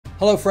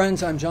Hello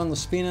friends, I'm John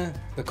Laspina,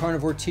 the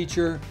Carnivore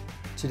Teacher.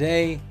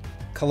 Today,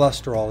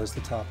 cholesterol is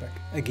the topic.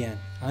 Again,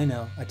 I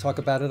know, I talk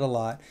about it a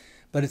lot,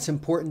 but it's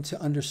important to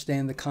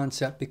understand the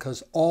concept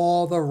because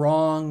all the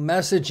wrong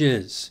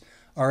messages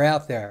are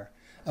out there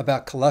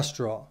about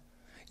cholesterol.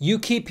 You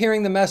keep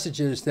hearing the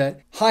messages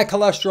that high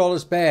cholesterol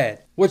is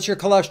bad. What's your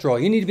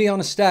cholesterol? You need to be on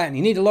a statin.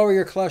 You need to lower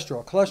your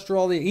cholesterol.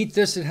 Cholesterol, you eat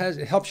this, it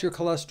helps your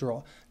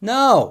cholesterol.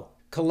 No,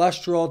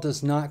 cholesterol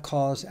does not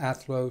cause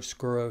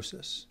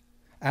atherosclerosis.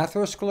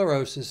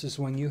 Atherosclerosis is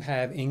when you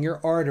have in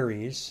your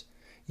arteries,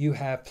 you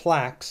have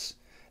plaques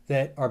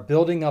that are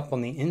building up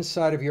on the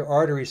inside of your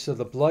arteries so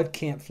the blood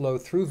can't flow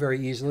through very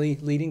easily,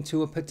 leading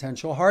to a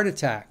potential heart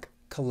attack.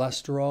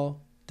 Cholesterol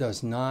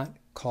does not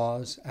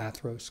cause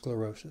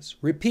atherosclerosis.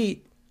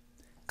 Repeat,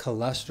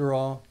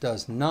 cholesterol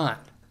does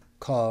not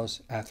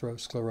cause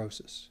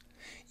atherosclerosis.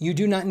 You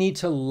do not need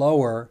to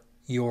lower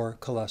your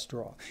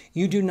cholesterol.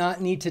 You do not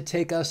need to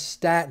take a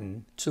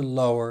statin to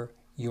lower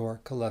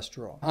your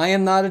cholesterol. I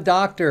am not a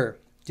doctor.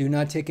 Do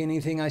not take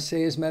anything I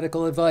say as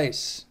medical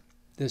advice.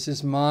 This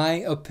is my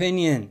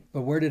opinion.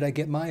 But where did I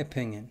get my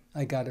opinion?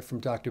 I got it from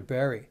Dr.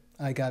 Berry.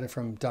 I got it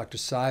from Dr.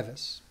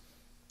 Sivas.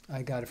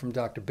 I got it from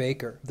Dr.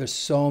 Baker. There's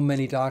so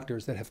many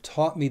doctors that have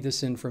taught me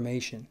this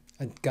information.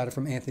 I got it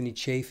from Anthony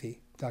Chafee,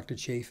 Dr.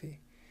 Chafee.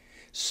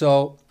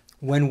 So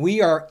when we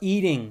are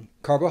eating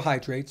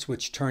carbohydrates,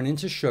 which turn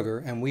into sugar,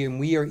 and when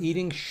we are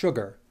eating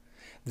sugar,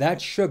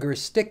 that sugar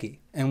is sticky.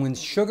 And when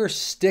sugar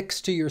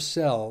sticks to your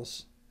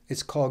cells,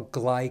 it's called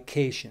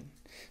glycation.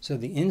 So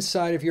the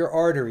inside of your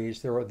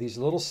arteries, there are these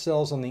little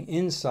cells on the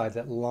inside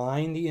that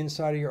line the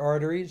inside of your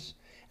arteries,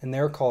 and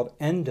they're called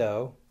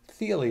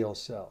endothelial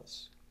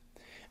cells.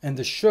 And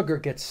the sugar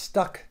gets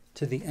stuck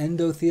to the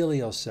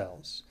endothelial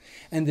cells.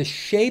 And the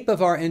shape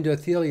of our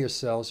endothelial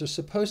cells are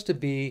supposed to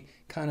be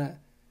kind of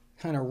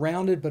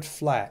rounded but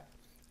flat.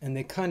 And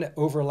they kind of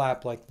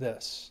overlap like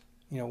this,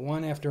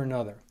 one after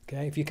another.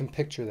 Okay, if you can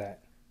picture that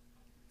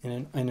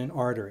in an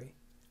artery.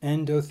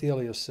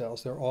 Endothelial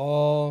cells, they're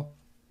all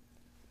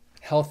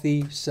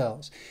healthy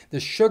cells. The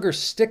sugar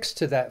sticks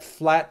to that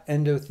flat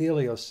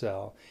endothelial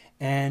cell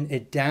and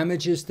it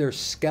damages their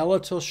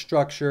skeletal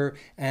structure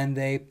and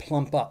they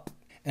plump up.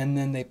 And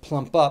then they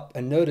plump up,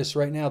 and notice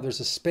right now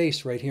there's a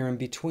space right here in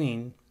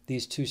between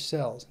these two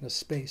cells, and a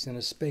space and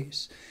a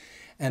space.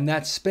 And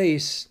that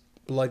space,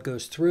 blood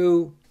goes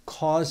through,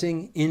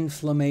 causing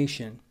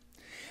inflammation.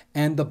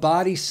 And the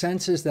body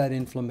senses that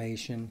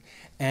inflammation,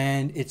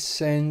 and it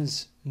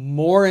sends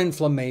more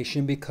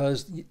inflammation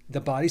because the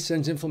body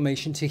sends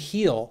inflammation to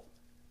heal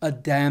a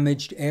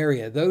damaged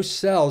area. Those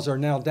cells are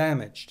now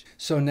damaged.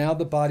 So now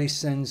the body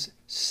sends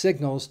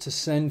signals to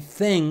send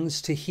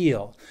things to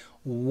heal.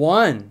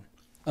 One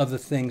of the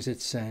things it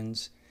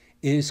sends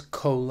is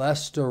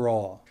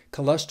cholesterol.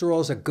 Cholesterol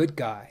is a good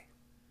guy.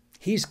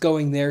 He's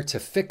going there to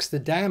fix the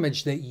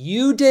damage that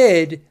you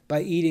did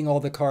by eating all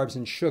the carbs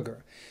and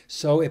sugar.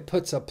 So it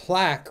puts a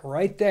plaque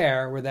right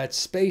there where that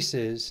space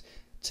is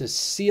to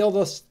seal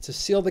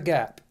the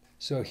gap.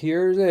 So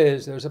here it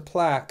is, there's a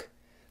plaque.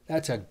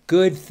 That's a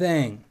good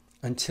thing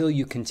until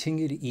you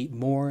continue to eat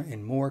more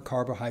and more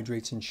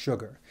carbohydrates and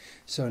sugar.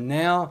 So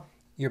now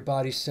your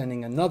body's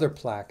sending another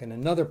plaque and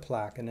another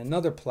plaque and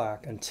another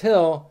plaque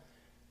until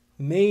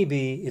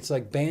maybe it's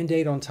like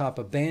Band-Aid on top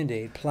of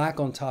Band-Aid, plaque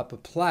on top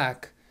of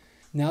plaque.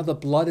 Now the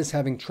blood is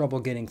having trouble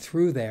getting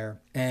through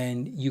there,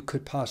 and you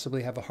could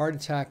possibly have a heart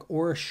attack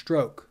or a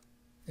stroke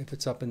if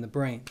it's up in the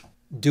brain.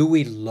 Do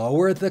we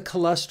lower the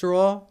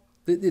cholesterol?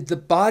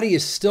 The body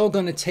is still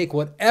going to take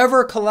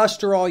whatever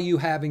cholesterol you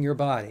have in your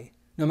body.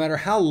 No matter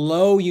how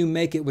low you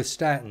make it with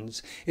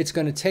statins, it's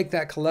going to take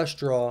that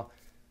cholesterol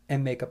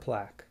and make a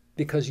plaque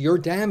because you're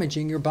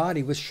damaging your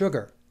body with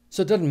sugar.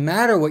 So it doesn't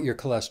matter what your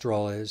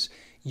cholesterol is.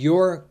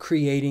 You're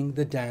creating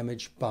the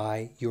damage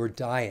by your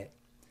diet.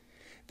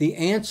 The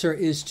answer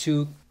is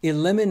to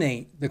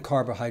eliminate the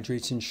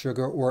carbohydrates and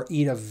sugar or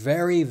eat a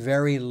very,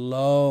 very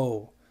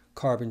low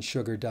carb and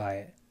sugar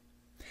diet.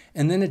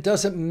 And then it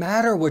doesn't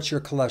matter what your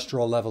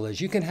cholesterol level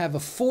is. You can have a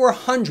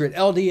 400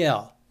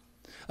 LDL,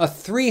 a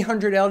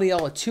 300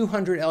 LDL, a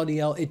 200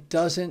 LDL. It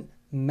doesn't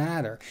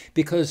matter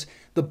because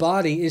the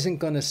body isn't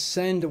going to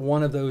send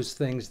one of those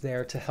things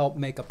there to help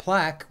make a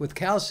plaque with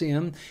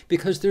calcium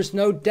because there's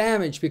no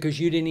damage because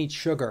you didn't eat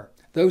sugar.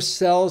 Those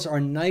cells are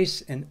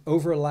nice and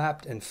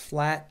overlapped and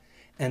flat,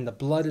 and the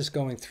blood is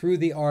going through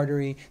the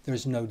artery.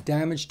 There's no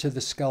damage to the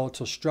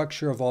skeletal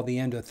structure of all the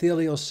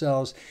endothelial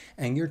cells,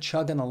 and you're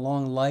chugging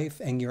along life,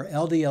 and your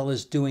LDL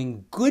is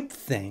doing good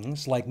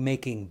things like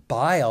making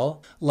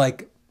bile,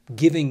 like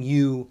giving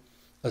you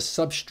a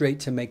substrate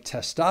to make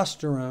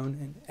testosterone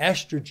and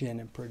estrogen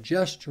and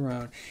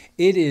progesterone.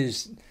 It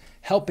is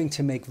helping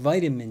to make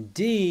vitamin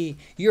D.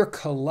 Your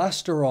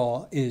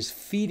cholesterol is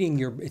feeding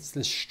it's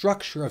the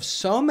structure of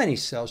so many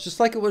cells, just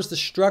like it was the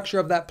structure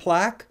of that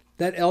plaque.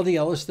 That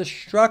LDL is the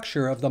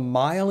structure of the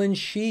myelin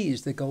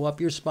sheaths that go up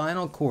your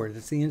spinal cord.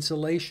 That's the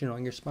insulation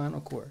on your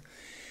spinal cord.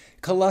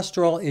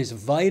 Cholesterol is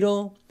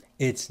vital,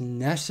 it's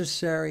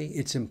necessary,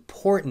 it's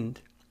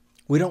important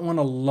We don't want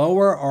to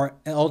lower our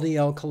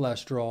LDL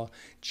cholesterol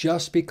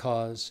just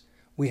because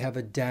we have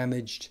a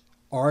damaged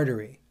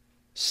artery.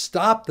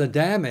 Stop the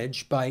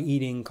damage by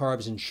eating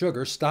carbs and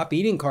sugar. Stop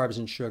eating carbs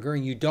and sugar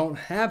and you don't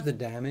have the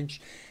damage,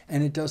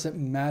 and it doesn't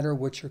matter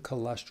what your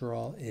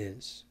cholesterol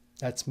is.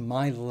 That's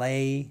my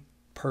lay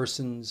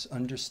person's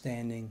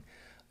understanding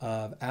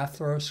of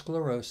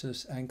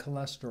atherosclerosis and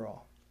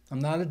cholesterol. I'm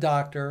not a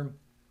doctor.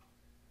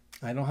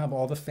 I don't have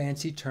all the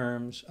fancy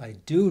terms. I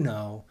do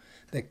know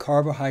that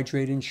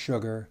carbohydrate and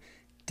sugar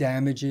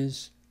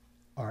damages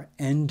our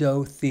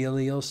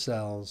endothelial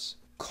cells,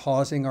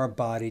 causing our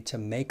body to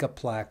make a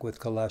plaque with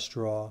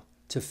cholesterol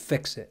to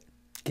fix it.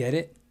 Get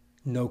it?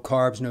 No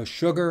carbs, no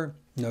sugar,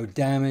 no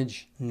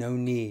damage, no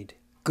need.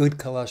 Good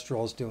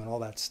cholesterol is doing all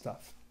that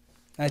stuff.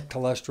 That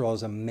cholesterol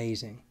is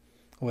amazing,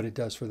 what it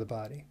does for the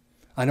body.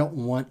 I don't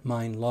want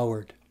mine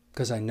lowered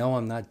because I know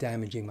I'm not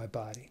damaging my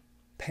body.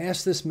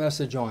 Pass this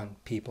message on,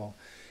 people.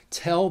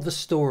 Tell the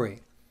story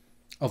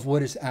of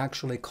what is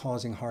actually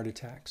causing heart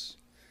attacks,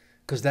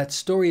 because that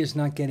story is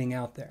not getting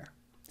out there.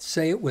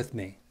 Say it with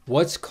me.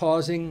 What's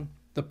causing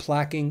the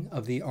plaquing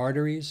of the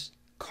arteries?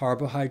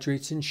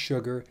 Carbohydrates and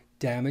sugar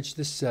damage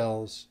the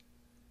cells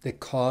that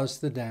cause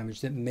the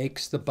damage that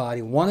makes the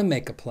body want to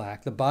make a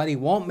plaque. The body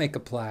won't make a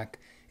plaque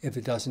if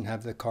it doesn't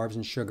have the carbs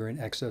and sugar in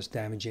excess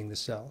damaging the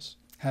cells.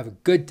 Have a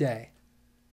good day.